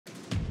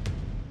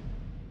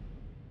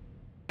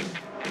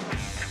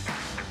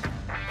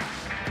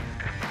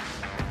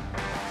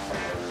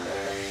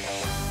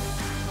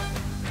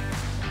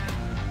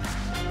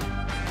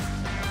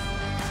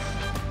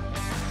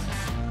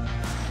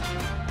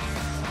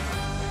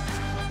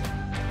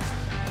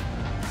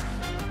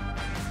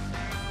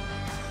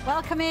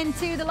Welcome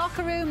into the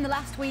locker room. The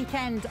last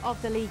weekend of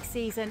the league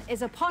season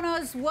is upon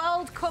us.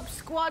 World Cup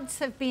squads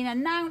have been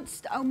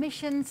announced,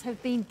 omissions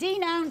have been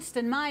denounced,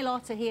 and my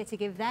lot are here to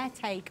give their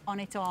take on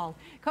it all.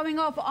 Coming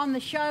up on the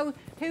show,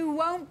 who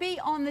won't be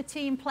on the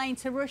team playing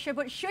to Russia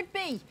but should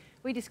be?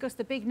 We discuss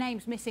the big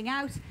names missing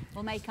out.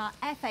 We'll make our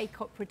FA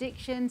Cup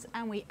predictions,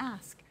 and we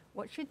ask,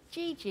 what should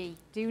Gigi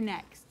do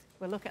next?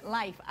 We'll look at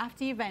life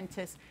after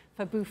Juventus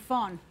for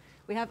Buffon.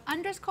 We have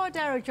Andres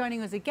Cordero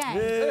joining us again.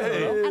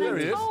 And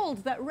I'm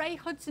told that Ray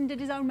Hudson did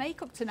his own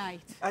makeup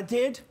tonight. I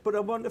did, but I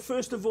want to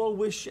first of all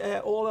wish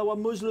all our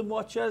Muslim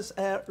watchers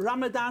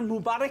Ramadan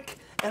Mubarak,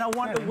 and I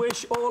want to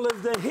wish all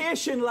of the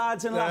Haitian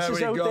lads and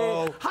lasses out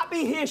there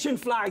happy Haitian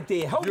Flag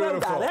Day. How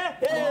about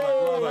that,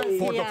 eh?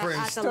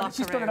 Hey!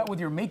 She started out with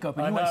your makeup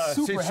and you went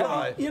super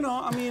heavy. You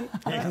know, I mean,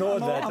 I'm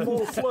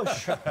all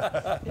flush.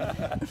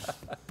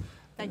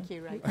 Thank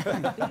you, Ray.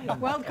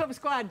 World Cup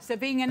squads are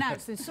being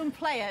announced, and some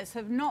players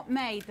have not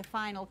made the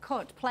final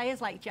cut. Players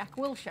like Jack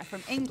Wilshere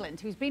from England,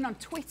 who's been on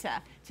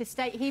Twitter to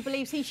state he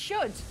believes he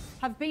should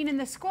have been in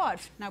the squad.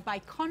 Now, by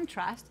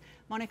contrast,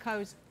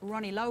 Monaco's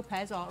Ronnie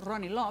Lopez, or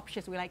Ronnie Lopes,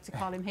 as we like to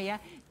call him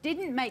here,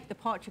 didn't make the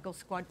Portugal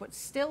squad, but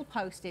still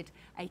posted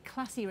a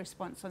classy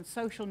response on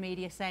social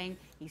media saying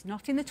he's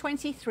not in the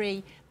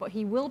 23, but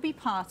he will be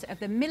part of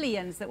the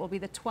millions that will be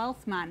the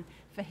 12th man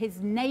for his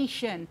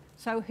nation.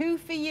 So who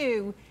for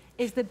you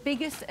is the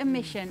biggest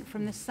omission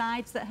from the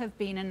sides that have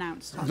been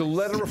announced? The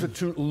letter of the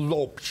two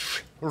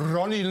Lopes.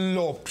 Ronnie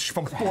Lopes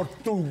from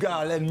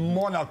Portugal and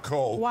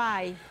Monaco.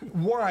 Why?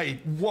 Why?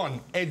 One,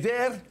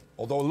 Eder,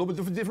 although a little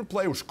bit different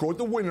player, who scored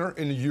the winner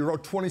in the Euro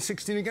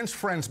 2016 against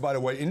France, by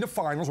the way, in the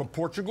finals when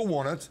Portugal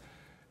won it,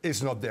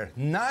 is not there.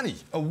 Nani,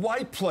 a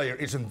white player,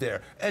 isn't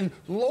there. And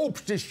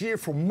Lopes this year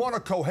for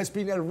Monaco has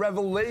been a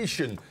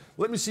revelation.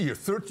 Let me see here,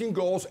 13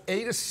 goals,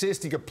 8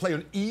 assists. He can play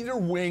on either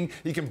wing.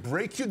 He can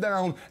break you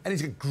down, and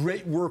he's got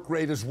great work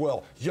rate as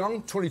well.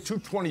 Young, 22,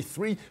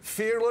 23,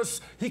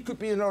 fearless. He could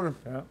be another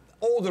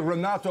older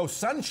Renato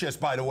Sanchez,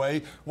 by the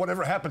way,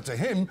 whatever happened to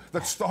him,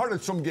 that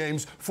started some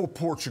games for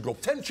Portugal.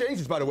 10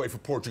 changes, by the way, for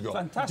Portugal.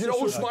 Fantastic. You know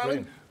who's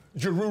smiling?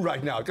 Giroud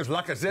right now, because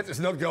Lacazette is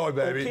not going,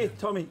 baby. Okay,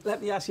 Tommy,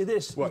 let me ask you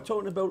this. What? You're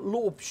talking about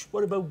Lopes.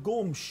 What about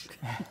Gomes?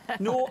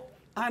 No,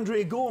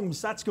 Andre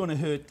Gomes. That's going to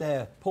hurt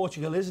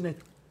Portugal, isn't it?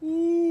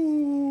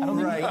 Ooh,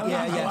 right,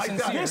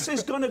 yeah. This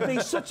is going to be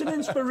such an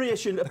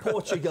inspiration to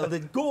Portugal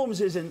that Gomes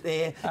isn't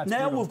there.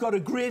 Now we've got a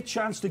great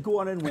chance to go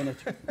on and win it.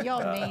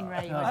 You're mean,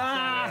 Ray.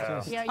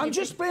 I'm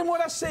just saying what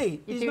I see.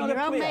 You're doing your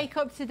own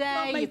makeup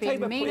today. You're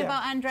being mean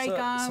about Andre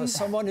Gomes. So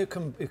someone who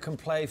can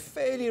play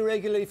fairly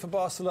regularly for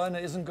Barcelona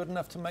isn't good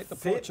enough to make the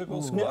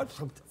Portugal squad?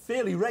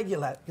 Fairly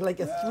regular, like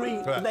a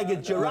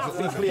three-legged giraffe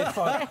he played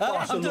for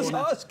Barcelona. I'm just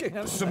asking.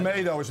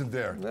 Semedo isn't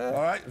there,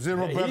 all right?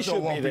 Roberto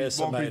won't be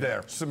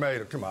there.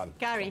 Semedo, come on.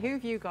 Gary, who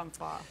have you gone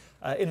for?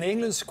 In the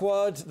England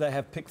squad, they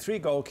have picked 3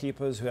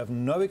 goalkeepers who have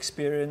no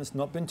experience,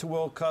 not been to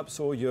World Cups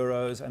or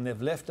Euros, and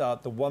they've left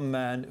out the one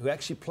man who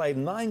actually played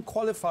 9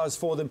 qualifiers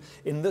for them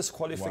in this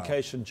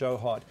qualification, Joe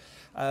Hart.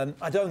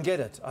 I don't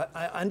get it.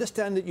 I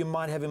understand that you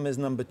might have him as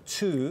number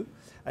 2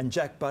 and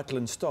Jack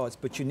Butland starts,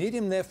 but you need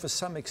him there for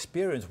some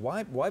experience.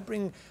 Why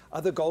bring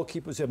other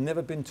goalkeepers who have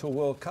never been to a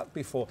World Cup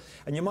before?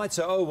 And you might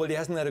say, oh, well, he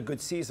hasn't had a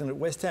good season at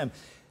West Ham.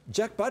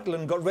 Jack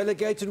Butland got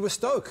relegated with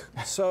Stoke,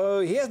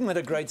 so he hasn't had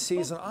a great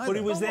season either. But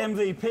he was the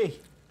MVP.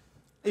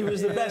 He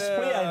was the best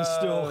player in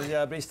Stoke.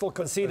 Yeah, but he still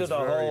conceded a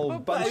whole bunch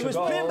of goals. He was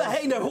playing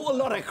behind a whole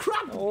lot of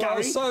crap,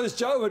 Gary. So is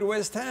Joe at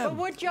West Ham. But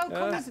would Joe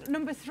come as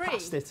number 3?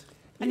 Passed it.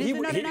 And is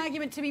there not an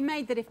argument to be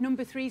made that if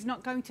number 3 is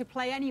not going to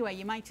play anyway,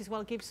 you might as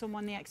well give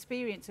someone the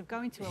experience of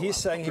going to a He's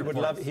saying he would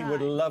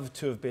love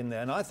to have been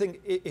there. And I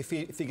think if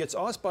he gets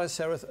asked by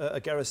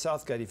Gareth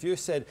Southgate, if you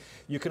said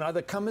you can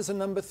either come as a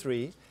number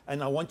 3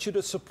 and I want you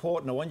to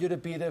support and I want you to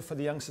be there for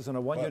the youngsters and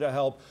I want you to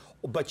help,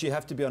 but you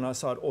have to be on our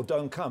side or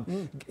don't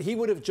come.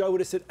 Joe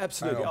would have said,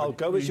 absolutely, I'll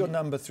go as your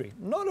number 3.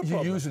 Not a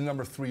problem. You use a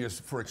number 3 as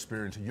for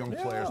experience. A young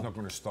player is not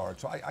going to start.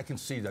 So I can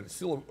see that. It's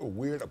still a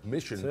weird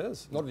admission. It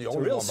is. Not the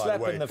only one, by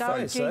the way. In the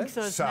face,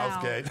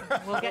 Southgate.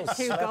 We'll get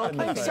 2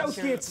 goalkeepers.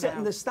 Southgate's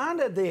setting the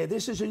standard there.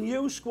 This is a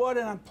new squad,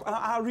 and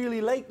I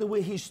really like the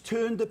way he's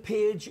turned the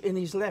page and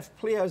he's left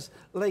players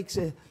like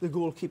the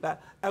goalkeeper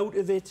out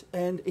of it,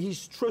 and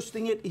he's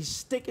trusting it. He's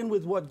sticking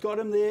with what got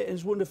him there.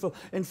 It's wonderful.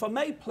 And for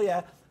my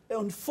player,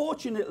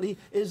 unfortunately,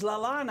 is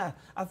Lallana.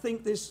 I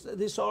think this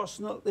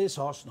Arsenal,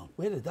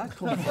 where did that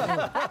come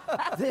from?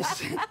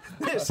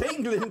 this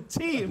England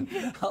team,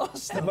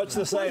 Arsenal, much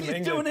the same.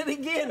 England doing it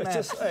again,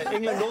 man.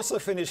 England also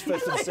finished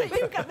 5th and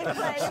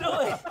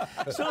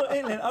 6th. So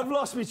England, I've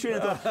lost my train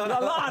of thought.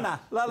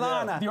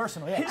 Lallana. The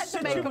Arsenal, His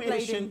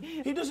situation,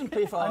 he doesn't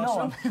play for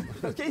Arsenal.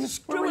 Okay, he's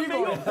screwing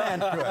me up, man.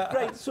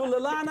 Right, so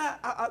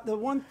Lallana, the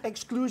one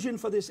exclusion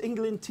for this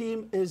England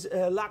team is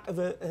a lack of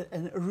a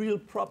real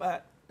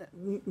proper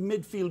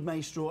midfield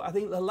maestro. I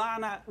think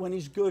Lallana, when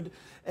he's good,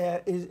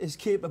 is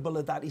capable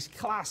of that. He's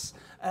class,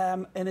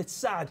 and it's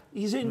sad.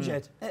 He's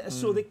injured,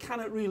 so they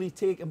cannot really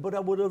take him. But I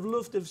would have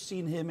loved to have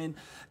seen him in.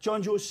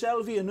 John Joe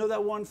Selvey, another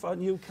one for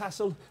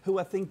Newcastle, who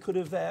I think could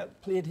have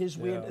played his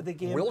way into the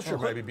game.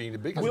 Wilshere maybe being the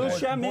biggest.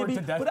 Wilshere maybe,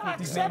 but I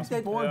accept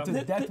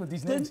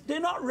that they're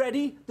not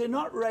ready, they're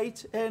not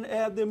right,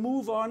 and they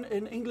move on.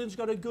 And England's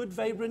got a good,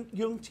 vibrant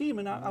young team,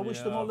 and I wish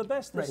them all the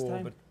best this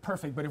time.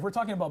 Perfect. But if we're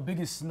talking about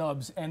biggest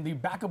snubs and the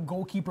backup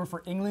goalkeeper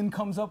for England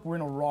comes up, we're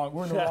in the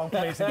wrong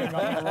place again.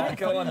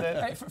 Go on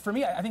then. For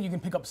me, I think you can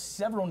pick up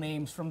several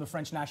names from the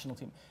French national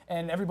team,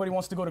 and everybody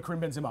wants to go to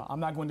Karim Benzema. I'm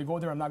not going to go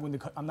there. I'm not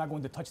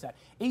going to touch that.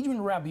 Adrien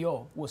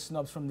Rabiot was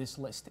snubbed from this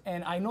list,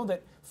 and I know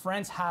that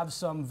France have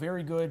some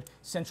very good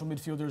central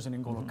midfielders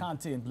in N'Golo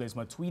Kante and Blaise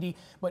Matuidi,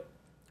 but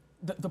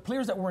the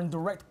players that were in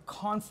direct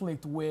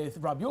conflict with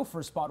Rabiot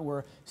for a spot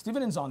were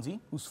Steven Nzonzi,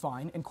 who's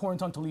fine, and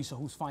Corentin Tolisso,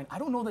 who's fine. I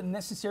don't know that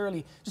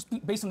necessarily, just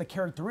based on the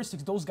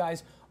characteristics, those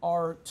guys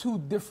are too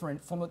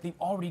different from what they've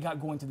already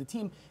got going to the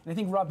team. And I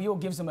think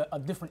Rabiot gives them a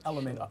different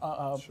element,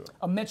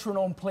 a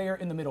metronome player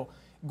in the middle.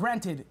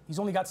 Granted, he's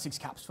only got 6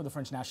 caps for the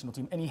French national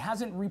team, and he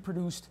hasn't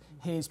reproduced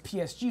his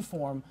PSG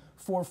form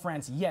for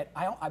France yet.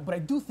 But I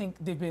do think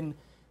they've been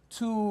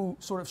too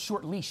sort of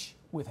short leash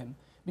with him,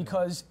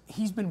 because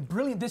he's been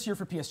brilliant this year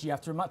for PSG.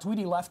 After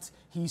Matuidi left,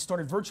 he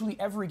started virtually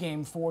every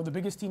game for the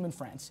biggest team in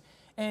France.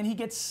 And he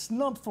gets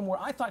snubbed from where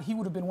I thought he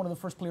would have been one of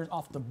the first players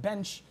off the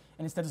bench,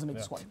 and instead doesn't make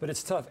the squad. But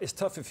it's tough. It's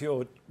tough if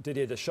you're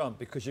Didier Deschamps,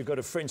 because you've got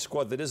a French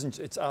squad that isn't,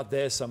 it's out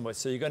there somewhere.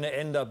 So you're going to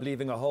end up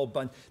leaving a whole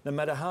bunch. No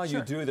matter how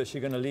you do this,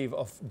 you're going to leave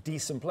off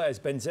decent players.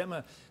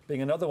 Benzema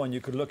being another one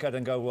you could look at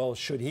and go, well,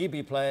 should he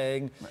be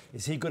playing? Right.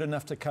 Is he good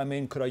enough to come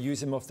in? Could I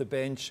use him off the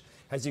bench?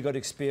 Has he got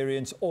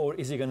experience? Or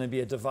is he going to be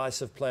a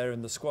divisive player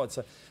in the squad?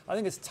 So I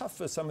think it's tough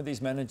for some of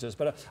these managers.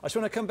 But I just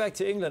want to come back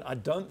to England. I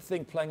don't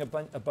think playing a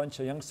bunch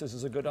of youngsters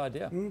is a good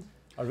idea.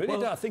 I really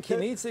do. I think he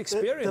needs the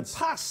experience. The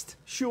past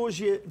shows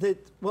you that,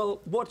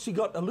 well, what's he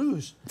got to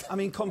lose? I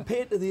mean,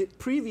 compared to the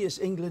previous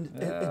England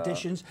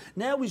editions,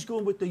 now he's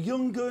going with the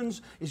young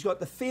guns. He's got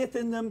the faith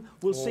in them.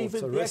 We'll see if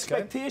the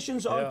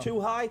expectations aren't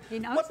too high.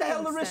 What the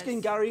hell are they risking,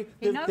 Gary?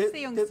 He knows the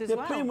youngsters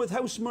They're playing with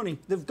house money.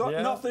 They've got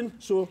nothing,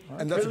 so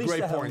and that's a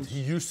great point.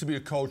 He used to be a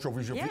coach of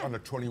the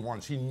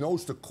under-21s. He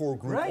knows the core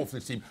group of the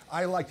team.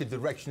 I like the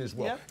direction as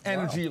well.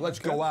 Energy, let's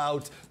go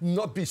out,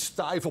 not be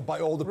stifled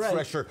by all the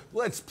pressure.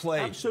 Let's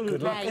play.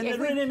 Absolutely. And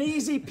they're in an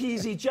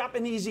easy-peasy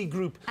Japanesey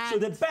group, so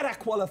they're better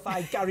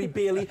qualified, Gary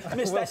Bailey,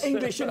 Mr.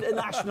 English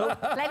International.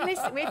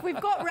 Listen, if we've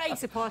got Ray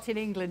support in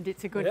England,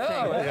 it's a good thing.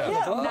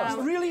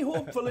 I'm really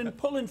hopeful and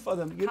pulling for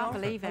them. Can't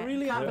believe it.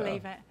 Really can't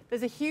believe it.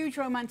 There's a huge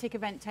romantic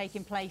event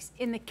taking place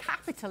in the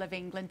capital of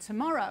England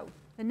tomorrow.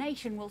 The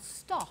nation will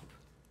stop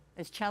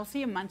as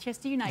Chelsea and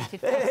Manchester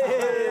United.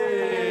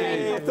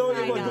 I thought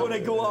you were going to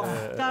go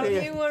off. Don't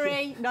you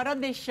worry, not on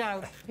this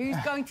show. Who's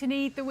going to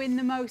need the win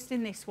the most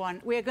in this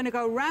one? We're going to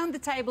go round the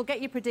table, get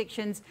your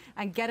predictions,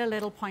 and get a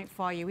little point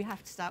for you. We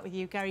have to start with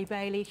you, Gary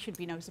Bailey. Should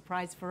be no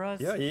surprise for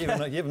us. Yeah,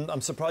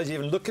 I'm surprised you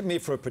even look at me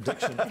for a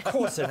prediction. Of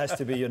course it has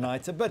to be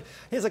United, but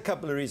here's a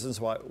couple of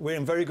reasons why. We're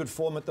in very good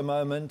form at the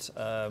moment,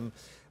 a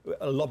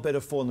lot better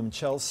form than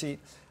Chelsea.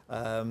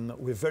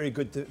 We're very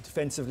good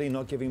defensively,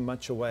 not giving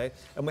much away.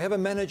 And we have a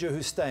manager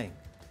who's staying.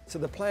 So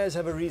the players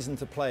have a reason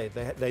to play.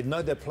 They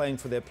know they're playing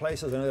for their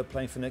places. They know they're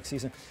playing for next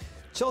season.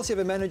 Chelsea have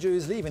a manager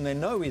who's leaving. They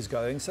know he's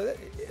going. So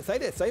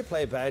if they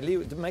play badly,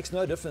 it makes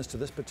no difference to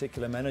this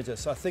particular manager.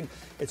 So I think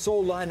it's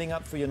all lining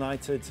up for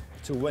United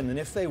to win. And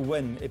if they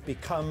win, it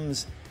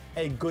becomes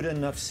a good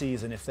enough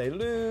season. If they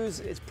lose,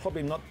 it's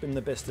probably not been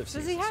the best of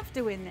seasons. Does he have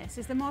to win this?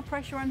 Is there more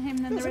pressure on him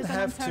than there is on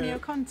Antonio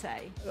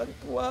Conte?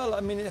 Well, I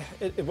mean,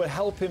 it would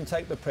help him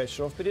take the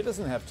pressure off, but he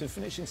doesn't have to.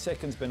 Finishing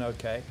second's been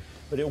okay,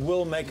 but it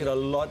will make it a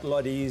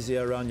lot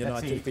easier around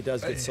United if he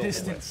does get sold.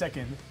 Distant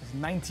second.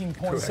 19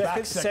 points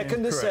back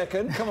second to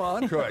second. Come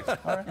on. Correct.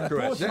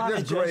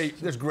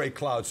 There's great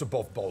clouds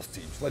above both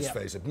teams. Let's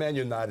face it. Man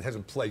United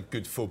hasn't played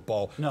good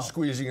football,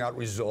 squeezing out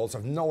results. I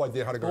have no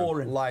idea how to go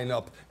line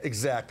up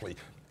exactly.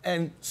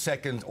 And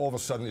second, all of a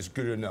sudden, is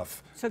good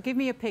enough. So give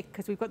me a pick,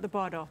 because we've got the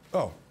board off.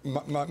 Oh,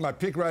 my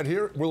pick right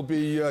here will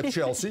be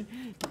Chelsea.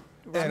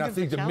 And I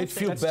think the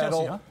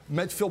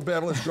midfield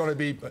battle is going to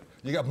be,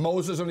 you got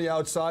Moses on the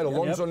outside,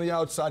 Alonso on the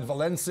outside,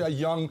 Valencia,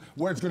 Young,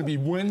 where it's going to be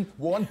win.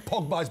 One,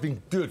 Pogba's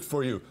been good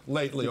for you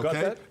lately,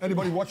 okay?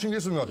 Anybody watching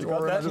this or not?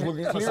 Or am I just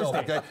looking at myself,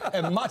 okay?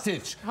 And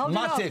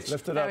Matic.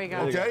 Lift it up. There we go.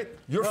 Okay?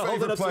 Your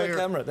favorite player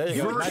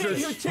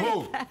versus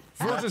who?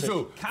 Versus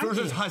who?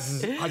 Versus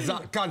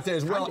Hazard, Kante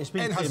as well,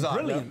 and Hazard.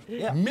 Brilliant.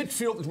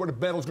 Midfield is where the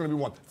battle's going to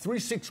be won.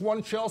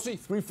 3-6-1 Chelsea,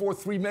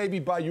 3-4-3 maybe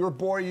by your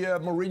boy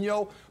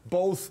Mourinho.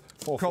 Both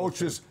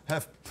coaches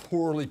have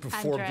poorly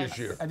performed this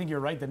year. I think you're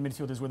right that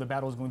midfield is where the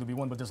battle is going to be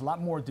won, but there's a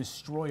lot more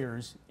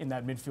destroyers in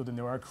that midfield than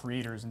there are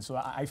creators, and so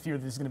I fear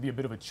this is going to be a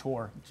bit of a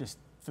chore just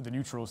for the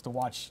neutrals to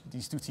watch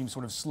these two teams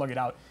sort of slug it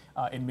out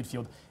in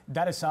midfield.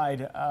 That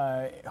aside,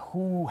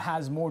 who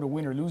has more to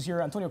win or lose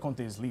here? Antonio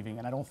Conte is leaving,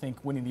 and I don't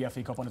think winning the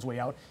FA Cup on his way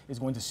out is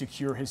going to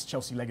secure his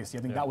Chelsea legacy.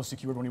 I think that was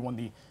secured when he won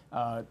the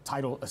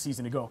title a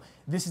season ago.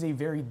 This is a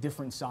very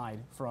different side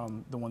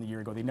from the one a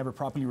year ago. They never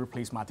properly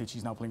replaced Matic.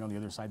 He's now playing on the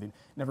other side. They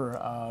never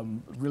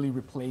really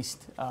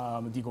replaced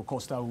Diego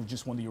Costa, who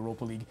just won the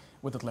Europa League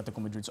with Atletico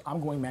Madrid. So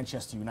I'm going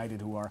Manchester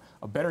United, who are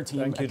a better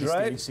team at this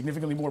stage,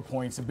 significantly more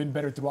points, have been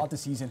better throughout the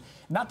season.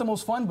 Not the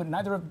most fun, but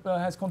neither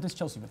has Conte's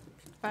Chelsea been.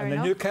 And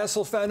the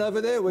Newcastle fan over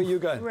there, where are you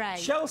going? Right.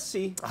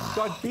 Chelsea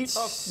got beat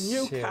off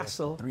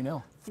Newcastle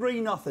 3-0.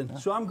 3-0.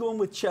 So I'm going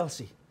with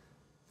Chelsea.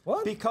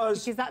 What?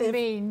 Because that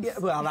means... Yeah,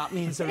 well, that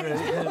means...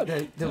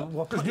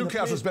 Because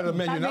Newcastle's better than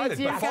Man United.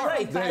 That's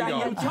right. There you go.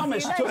 Daniel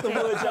Thomas took the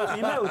words out of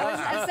your mouth.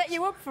 I set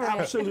you up for it.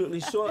 Absolutely.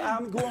 So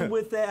I'm going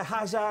with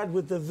Hazard,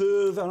 with the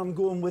verve, and I'm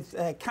going with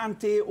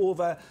Kante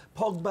over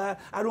Pogba.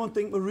 I don't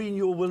think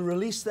Mourinho will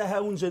release the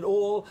hounds at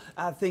all.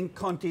 I think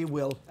Conte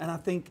will. And I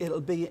think it'll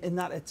be in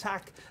that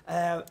attack.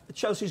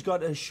 Chelsea's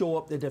got to show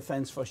up the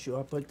defence for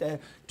sure. But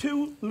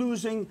two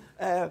losing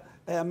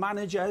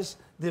managers.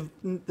 They've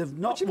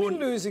not won.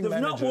 They've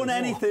not won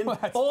anything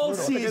all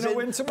season.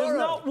 They've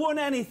not won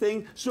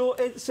anything. So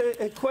it's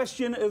a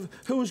question of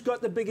who's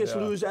got the biggest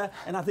loser,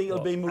 and I think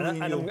it'll be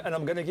Mourinho. And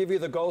I'm going to give you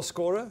the goal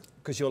scorer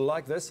because you'll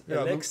like this.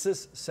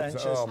 Alexis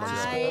Sanchez,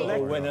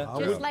 the winner.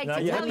 Just like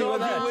to tell you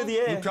all. I'd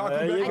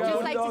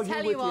just like to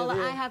tell you all that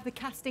I have the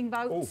casting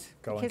votes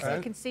because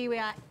you can see we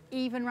are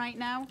even right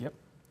now. Yep.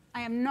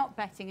 I am not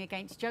betting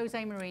against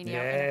Jose Mourinho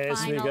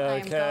yes, in the final. I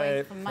am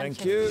going for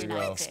Manchester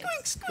United.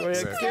 Still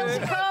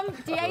to come,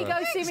 Diego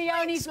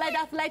Simeone's led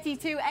Atleti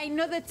to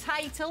another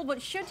title,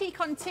 but should he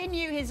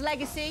continue his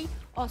legacy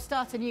or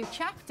start a new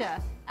chapter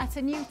at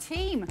a new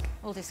team?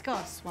 We'll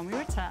discuss when we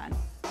return.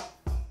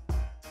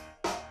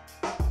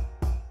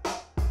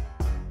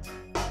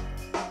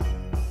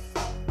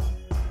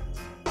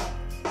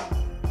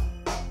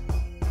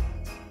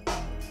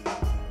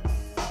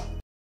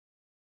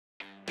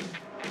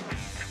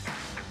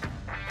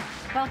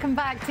 Welcome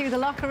back to the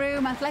locker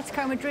room.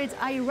 Atletico Madrid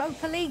are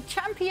Europa League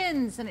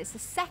champions, and it's the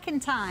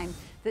second time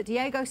that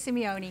Diego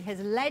Simeone has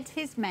led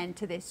his men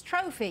to this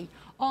trophy,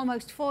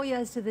 almost 4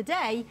 years to the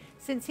day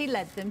since he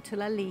led them to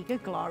La Liga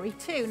Glory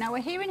 2. Now, we're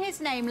hearing his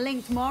name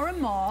linked more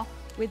and more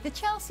with the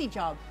Chelsea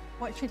job.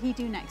 What should he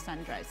do next,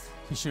 Andres?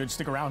 He should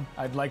stick around.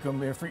 I'd like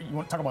him, if you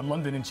want to talk about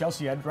London and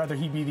Chelsea, I'd rather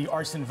he be the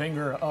Arsene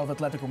Wenger of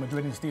Atletico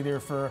Madrid and stay there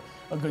for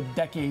a good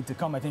decade to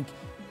come. I think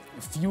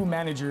few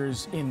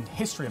managers in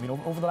history, I mean,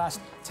 over the last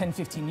 10,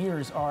 15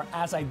 years, are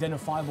as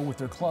identifiable with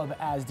their club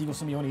as Diego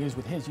Simeone is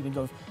with his. You think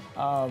of,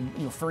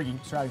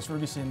 Fergie, Sir Alex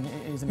Ferguson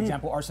is an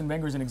example. Arsene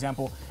Wenger is an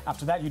example.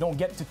 After that, you don't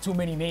get to too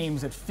many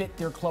names that fit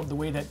their club the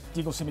way that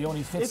Diego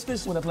Simeone fits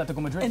with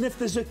Atletico Madrid. And if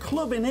there's a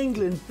club in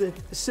England that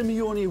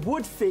Simeone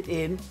would fit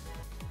in,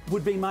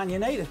 would be Man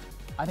United.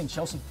 I think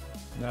Chelsea.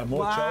 No,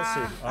 more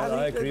Chelsea.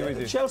 I agree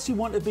with you. Chelsea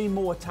want to be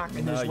more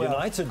attacking as well.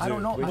 United do. I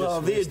don't know. Well,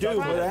 they do.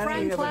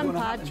 Frank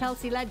Lampard,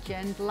 Chelsea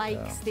legend,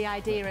 likes the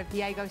idea of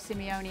Diego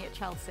Simeone at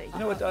Chelsea. You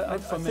know what? I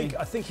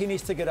think he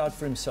needs to get out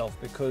for himself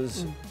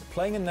because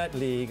playing in that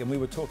league, and we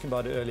were talking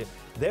about it earlier,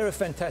 they're a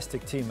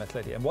fantastic team,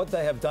 Atleti, and what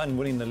they have done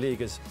winning the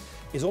league is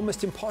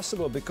almost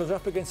impossible because they're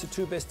up against the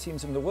two best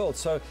teams in the world.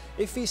 So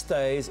if he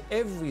stays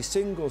every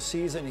single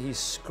season, he's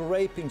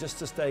scraping just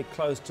to stay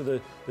close to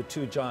the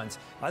two giants.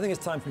 I think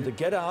it's time for him to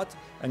get out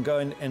and go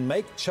and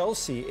make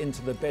Chelsea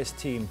into the best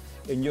team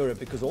in Europe,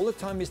 because all the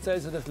time he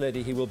stays at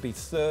Atleti, he will be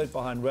third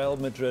behind Real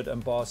Madrid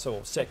and Barca,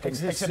 or second.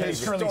 Except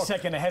he's currently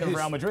second ahead of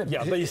Real Madrid.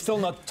 Yeah, but he's still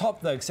not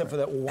top, though, except for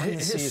that one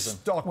season.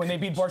 When they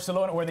beat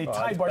Barcelona, or they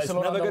tied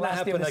Barcelona on the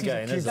last day of the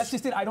season. That's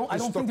just it. I don't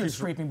think they're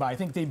scraping by. I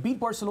think they beat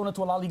Barcelona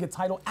to a La Liga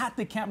title at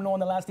the Camp Nou on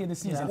the last day of the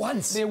season.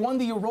 Once. They won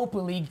the Europa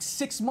League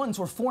 6 months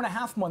or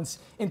 4.5 months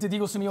into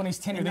Diego Simeone's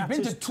tenure. They've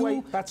been to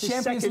two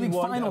Champions League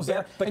finals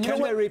there. But can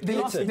they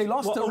repeat it? They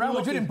lost to Real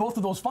Madrid in both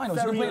of those finals.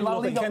 You play La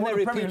Liga or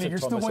the Premier League, you're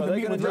still going to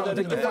beat Madrid.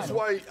 That's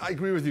why I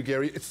agree with you,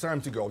 Gary. It's time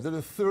to go. They're the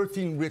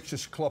 13th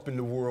richest club in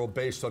the world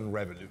based on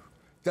revenue.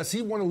 Does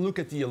he want to look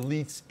at the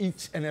elites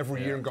each and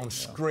every year and go and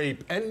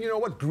scrape? And you know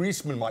what?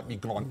 Griezmann might be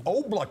gone.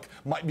 Oblak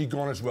might be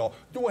gone as well.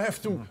 Do I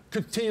have to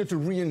continue to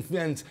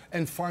reinvent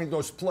and find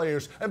those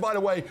players? And by the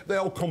way, they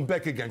all come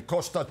back again.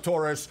 Costa,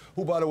 Torres,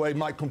 who, by the way,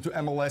 might come to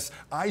MLS.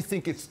 I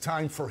think it's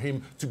time for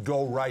him to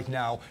go right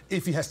now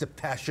if he has the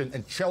passion.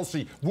 And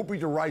Chelsea would be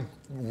the right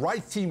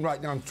team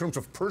right now in terms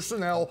of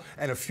personnel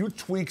and a few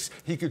tweaks.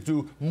 He could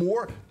do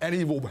more, and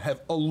he will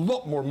have a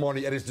lot more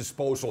money at his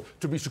disposal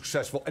to be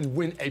successful and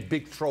win a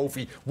big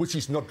trophy, which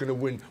he's not going to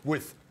win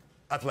with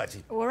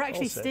Atleti. We're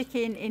actually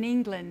sticking in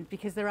England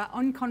because there are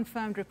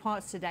unconfirmed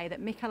reports today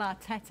that Mikel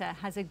Arteta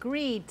has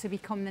agreed to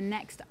become the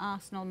next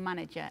Arsenal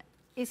manager.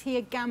 Is he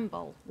a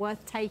gamble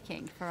worth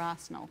taking for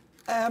Arsenal?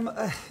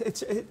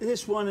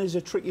 This one is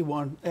a tricky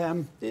one.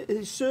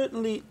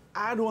 Certainly,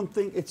 I don't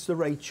think it's the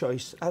right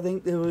choice. I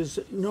think there was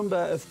a number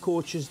of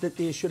coaches that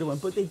they should have won,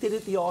 but they did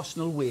it the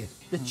Arsenal way,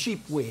 the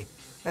cheap way.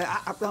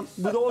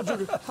 With all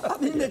due, I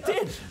mean, they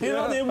did. You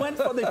know, they went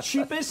for the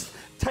cheapest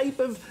type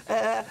of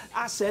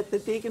asset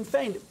that they can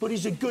find. But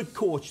he's a good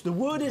coach. The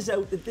word is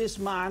out that this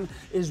man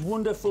is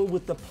wonderful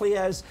with the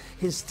players.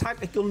 His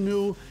tactical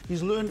know.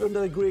 He's learned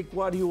under the great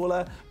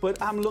Guardiola.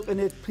 But I'm looking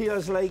at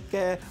players like,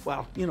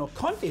 well, you know,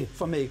 Conte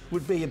for me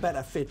would be a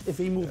better fit if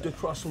he moved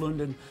across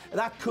London.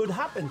 That could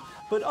happen.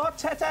 But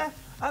Arteta,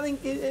 I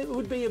think it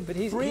would be a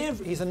brave,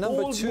 he's a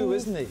number two, move,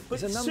 isn't he? But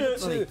he's a number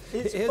two.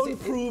 It's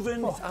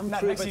unproven. It's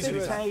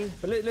unproven.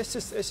 But let's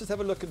just have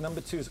a look at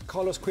number two.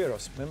 Carlos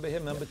Queiroz. Remember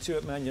him, number two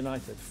at Man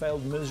United.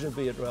 Failed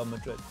miserably at Real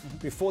Madrid.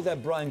 Before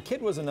that, Brian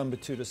Kidd was a number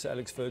two to Sir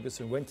Alex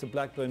Ferguson. Went to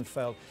Blackburn,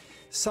 failed.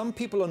 Some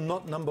people are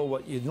not number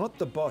one. You're not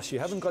the boss. You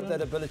haven't got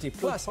that ability.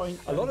 Plus,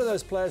 a lot of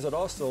those players at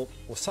Arsenal,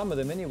 or some of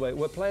them anyway,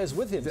 were players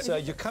with him. So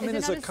you come in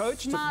as a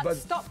coach. But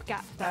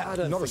stopgap.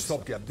 Not a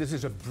stopgap. This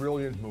is a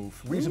brilliant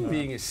move. Reason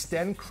being is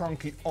Stan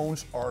Kroenke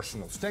owns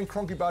Arsenal. Stan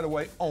Kroenke, by the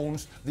way,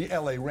 owns the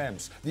LA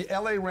Rams. The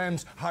LA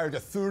Rams hired a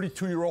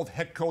 32-year-old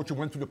head coach who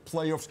went to the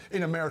playoffs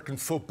in American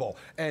football.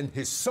 And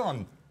his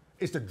son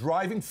is the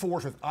driving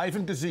force with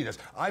Ivan Gazidis.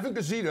 Ivan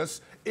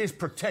Gazidis is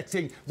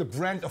protecting the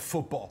brand of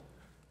football.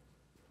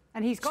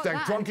 And he's got Stan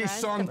Kroenke's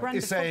son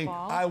is saying,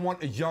 football. I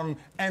want a young,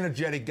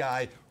 energetic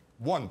guy,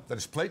 one that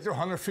has played there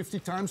 150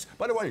 times.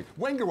 By the way,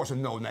 Wenger was a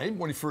no-name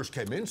when he first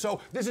came in,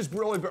 so this is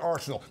brilliant by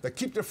Arsenal. They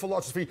keep their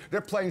philosophy,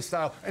 their playing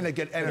style, and they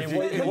get energy.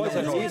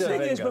 The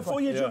thing is, before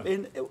you jump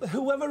in,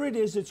 whoever it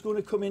is that's going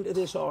to come into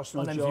this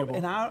Arsenal job,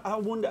 and I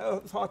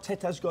wonder if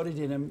Arteta's got it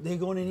in him, they're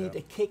going to need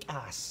to kick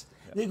ass.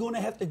 They're going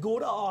to have to go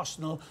to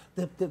Arsenal.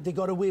 They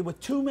got away with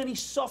too many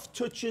soft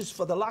touches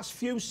for the last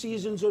few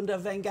seasons under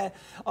Wenger.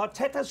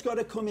 Arteta's got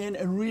to come in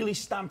and really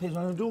stamp his.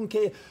 I don't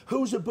care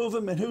who's above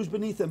him and who's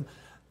beneath him.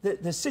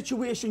 The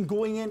situation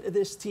going into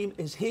this team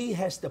is he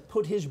has to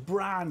put his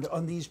brand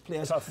on these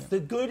players. Tough. The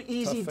good,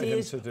 easy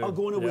days are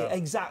going away. Yeah.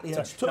 Exactly.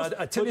 It's tough. Now,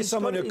 I tell you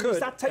someone who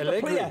could. That type of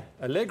player.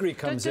 Allegri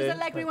comes in. Does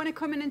Allegri want to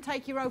come in and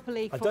take Europa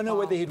League football? I don't know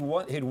whether he'd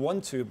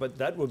want to, but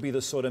that would be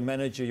the sort of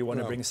manager you want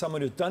to bring.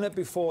 Someone who's done it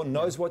before,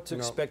 knows what to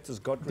expect, has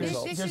got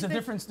results. There's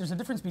a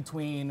difference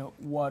between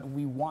what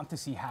we want to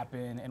see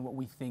happen and what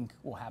we think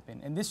will happen.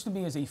 And this, to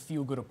me, is a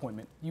feel-good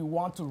appointment. You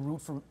want to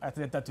root for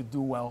Atleta to do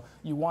well.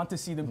 You want to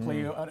see them play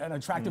an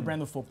attractive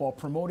brand of football,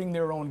 promoting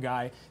their own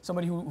guy,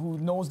 somebody who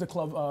knows the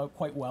club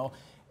quite well.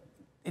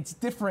 It's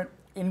different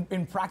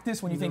in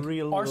practice when you think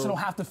Arsenal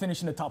have to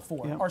finish in the top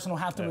four. Arsenal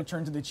have to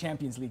return to the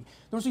Champions League.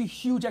 Those are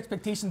huge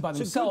expectations by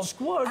themselves.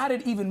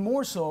 Added even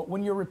more so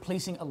when you're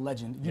replacing a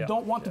legend. You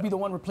don't want to be the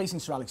one replacing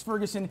Sir Alex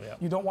Ferguson.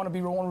 You don't want to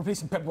be the one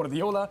replacing Pep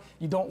Guardiola.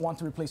 You don't want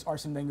to replace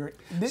Arsene Wenger.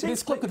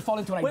 This club could fall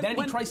into an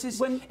identity crisis,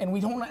 and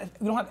we don't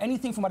have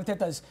anything from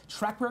Arteta's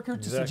track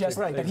record to suggest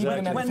that he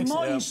would have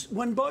fixed it.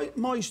 When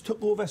Moyes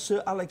took over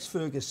Sir Alex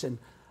Ferguson,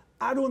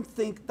 I don't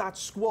think that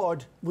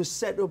squad was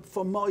set up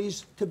for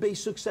Moyes to be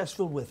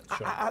successful with.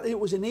 It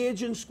was an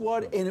aging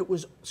squad, and it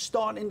was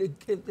starting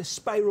to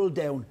spiral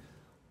down.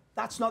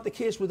 That's not the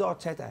case with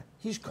Arteta.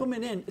 He's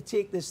coming in to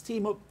take this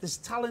team up. There's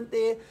talent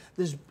there.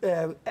 There's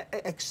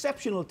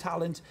exceptional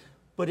talent,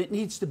 but it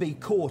needs to be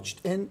coached.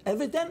 And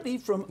evidently,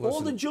 from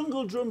all the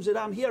jungle drums that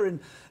I'm hearing,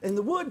 and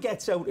the word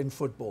gets out in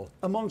football,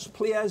 amongst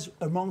players,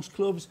 amongst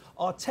clubs,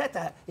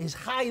 Arteta is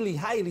highly,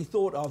 highly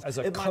thought of as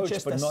a at coach,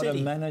 Manchester but not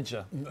City. a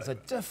manager. There's a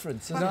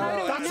difference, isn't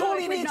That's all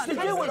he needs to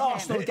do with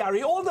Arsenal,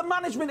 Gary. All the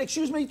management,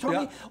 excuse me,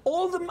 Tommy,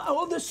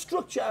 all the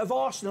structure of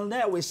Arsenal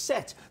now is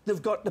set.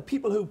 They've got the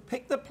people who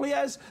pick the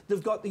players,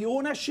 they've got the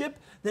ownership,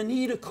 they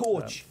need a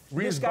coach.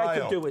 This guy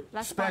could do it.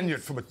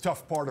 Spaniard from a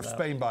tough part of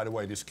Spain, by the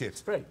way, this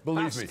kid.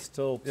 Believe me.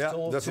 Still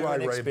that's right,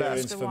 Ray.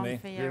 Experience for me.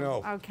 You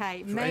know.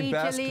 Okay,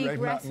 Major League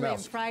Wrestling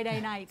Friday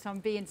nights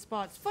on beIN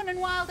Sports. Fun and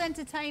wild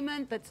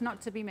entertainment that's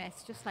not to be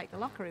missed, just like the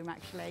locker room,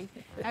 actually.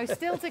 Now,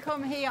 still to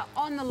come here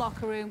on the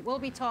locker room, we'll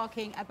be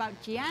talking about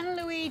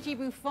Gianluigi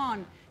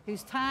Buffon,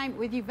 whose time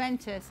with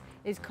Juventus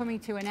is coming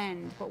to an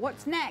end. But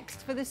what's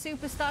next for the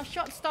superstar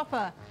shot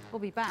stopper? We'll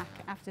be back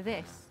after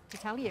this to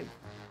tell you.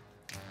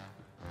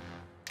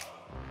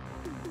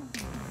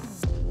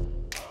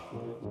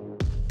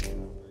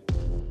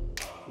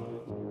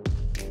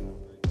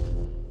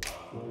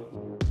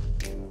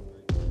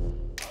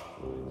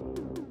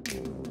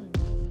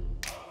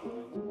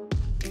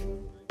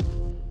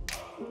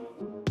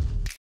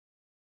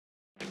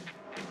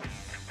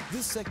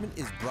 This segment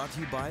is brought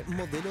to you by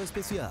Modelo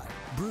Especial,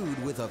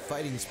 brewed with a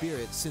fighting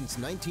spirit since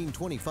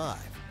 1925.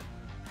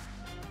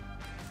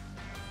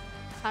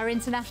 Our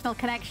international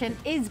connection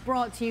is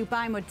brought to you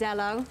by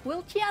Modelo.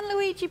 Will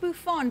Gianluigi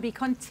Buffon be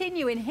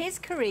continuing his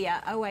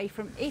career away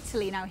from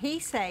Italy? Now, he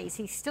says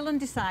he's still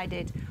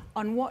undecided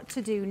on what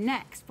to do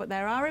next, but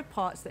there are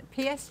reports that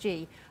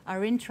PSG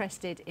are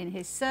interested in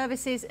his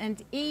services,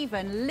 and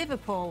even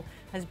Liverpool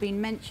has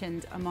been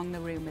mentioned among the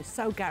rumours.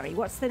 So, Gary,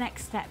 what's the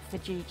next step for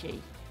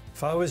Gigi?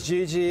 If I was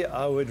Gigi,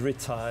 I would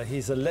retire.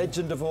 He's a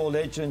legend of all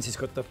legends. He's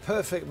got the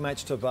perfect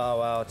match to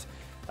bow out.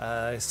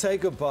 Say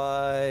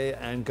goodbye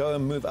and go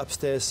and move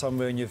upstairs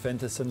somewhere in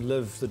Juventus and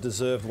live the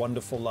deserved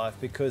wonderful life,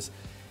 because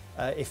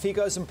If he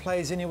goes and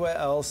plays anywhere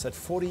else at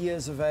 40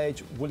 years of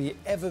age, will he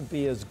ever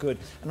be as good?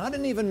 And I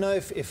don't even know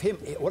if him.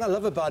 What I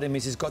love about him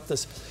is he's got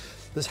this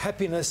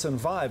happiness and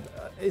vibe.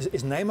 Is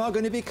Neymar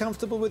going to be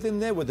comfortable with him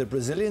there? Will the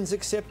Brazilians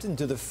accept him?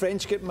 Do the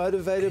French get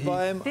motivated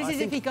by him? This is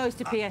if he goes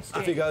to PSG.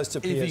 If he goes to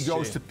PSG. If he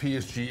goes to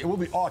PSG, it will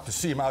be odd to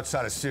see him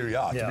outside of Serie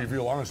A, to be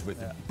real honest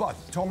with you. But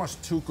Thomas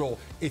Tuchel,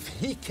 if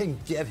he can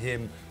get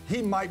him,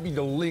 he might be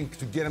the link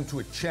to get him to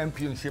a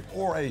championship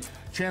or a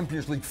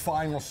Champions League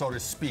final, so to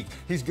speak.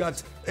 He's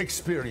got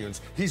experience.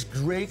 He's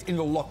great in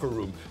the locker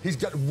room. He's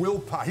got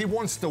willpower. He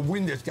wants to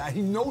win, this guy.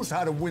 He knows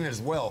how to win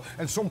as well.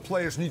 And some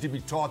players need to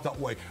be taught that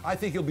way. I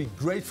think he'll be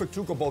great for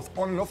Tuchel both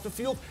on and off the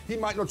field. He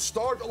might not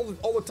start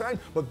all the time,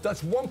 but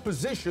that's one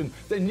position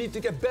they need to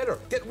get better.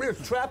 Get rid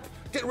of Trapp,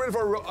 get rid of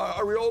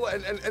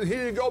Areola, and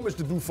here you go,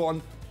 Mr.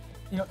 Buffon.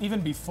 You know,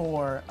 even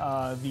before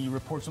the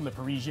reports from the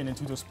Parisian and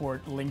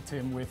Tuttosport linked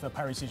him with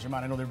Paris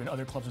Saint-Germain, I know there have been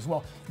other clubs as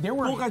well. There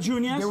were Boca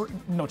Juniors?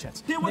 No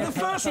chance. They were the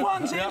first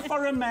ones in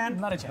for him,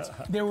 man. Not a chance.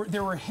 There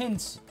were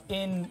hints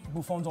in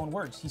Buffon's own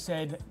words. He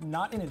said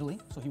not in Italy,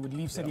 so he would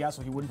leave Serie A,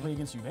 so he wouldn't play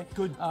against Juve.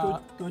 Good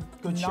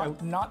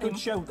shout. Good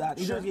shout that.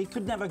 He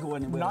could never go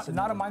anywhere else.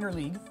 Not a minor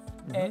league.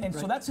 And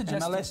so that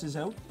suggests MLS is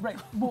out. Right.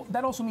 Well,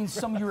 that also means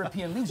some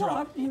European leagues are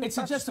out. It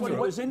suggests to me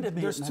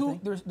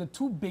there's the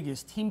two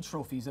biggest team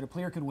trophies that a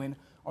player could win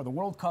are the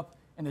World Cup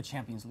and the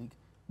Champions League.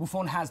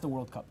 Buffon has the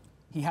World Cup.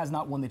 He has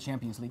not won the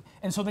Champions League.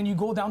 And so then you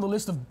go down the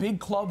list of big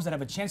clubs that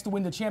have a chance to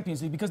win the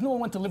Champions League, because no one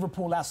went to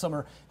Liverpool last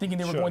summer thinking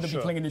they were going to be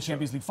playing in the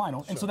Champions League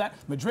final. And so that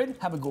Madrid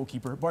have a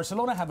goalkeeper,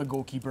 Barcelona have a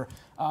goalkeeper,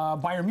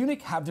 Bayern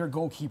Munich have their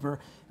goalkeeper,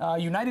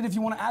 United, if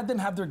you want to add them,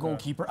 have their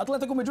goalkeeper.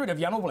 Atletico Madrid have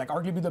Jan Oblak,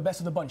 arguably the best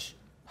of the bunch.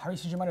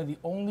 Paris Saint-Germain are the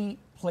only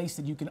place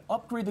that you can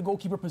upgrade the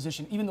goalkeeper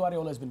position, even though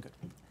Areola has been good.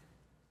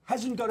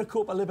 Hasn't got a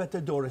Copa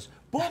Libertadores.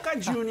 Boca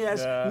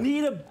Juniors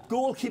need a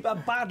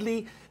goalkeeper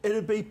badly.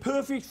 It'd be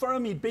perfect for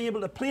him. He'd be able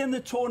to play in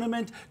the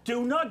tournament.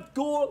 Do not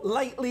go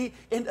lightly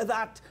into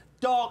that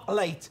dark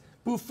light.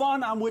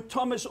 Buffon, I'm with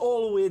Thomas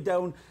all the way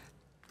down.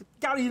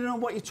 Gary, you don't know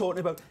what you're talking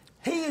about.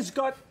 He has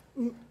got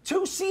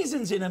 2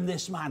 seasons in him,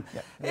 this man.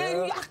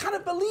 I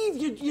can't believe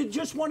you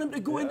just want him to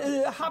go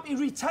into a happy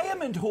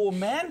retirement home,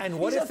 man. And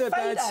what if they're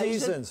bad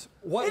seasons?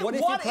 What if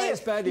he plays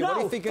badly?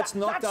 What if he gets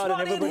knocked out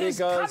and everybody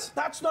goes?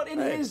 That's not in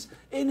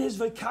his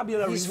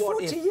vocabulary. He's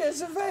 40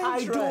 years of age.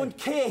 I don't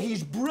care.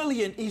 He's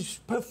brilliant. He's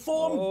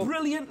performed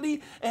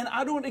brilliantly, and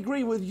I don't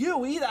agree with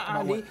you either,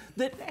 Andy,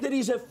 that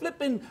he's a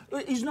flipping.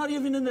 He's not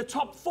even in the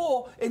top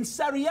 4 in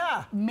Serie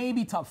A.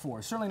 Maybe top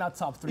 4. Certainly not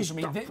top 3 for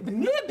me.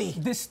 Maybe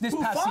this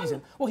past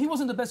season. Well, he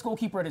wasn't the best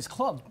goalkeeper at his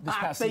club this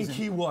past season. I think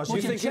he was. Do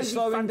you think he's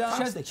slowing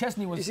down?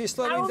 Chesney was. Is he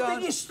slowing down? I don't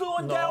think he's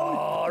slowing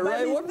down.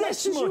 Ray, what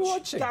this matches you much,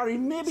 watching? Gary.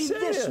 Maybe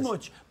this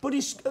much. But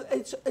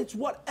it's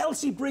what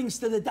else he brings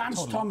to the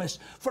dance, Thomas.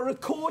 For a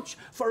coach,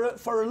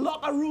 for a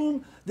locker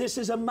room, this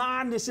is a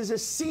man. This is a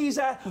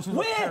Caesar.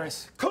 Where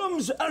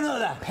comes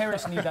another?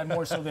 Paris need that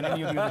more so than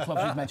any of the other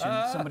clubs we've mentioned.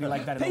 Somebody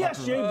like that in the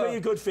locker room. PSG would be a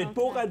good fit.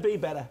 Boca'd be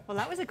better. Well,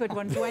 that was a good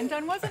one to end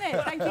on, wasn't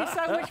it? Thank you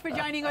so much for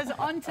joining us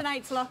on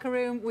tonight's Locker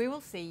Room. We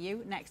will see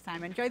you next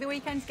time. Enjoy the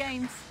weekend's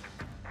games.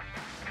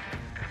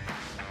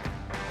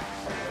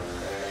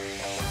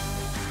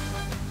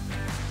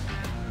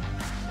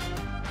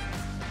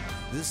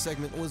 This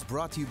segment was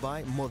brought to you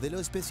by Modelo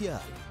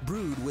Especial,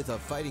 brewed with a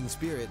fighting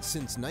spirit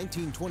since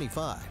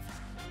 1925.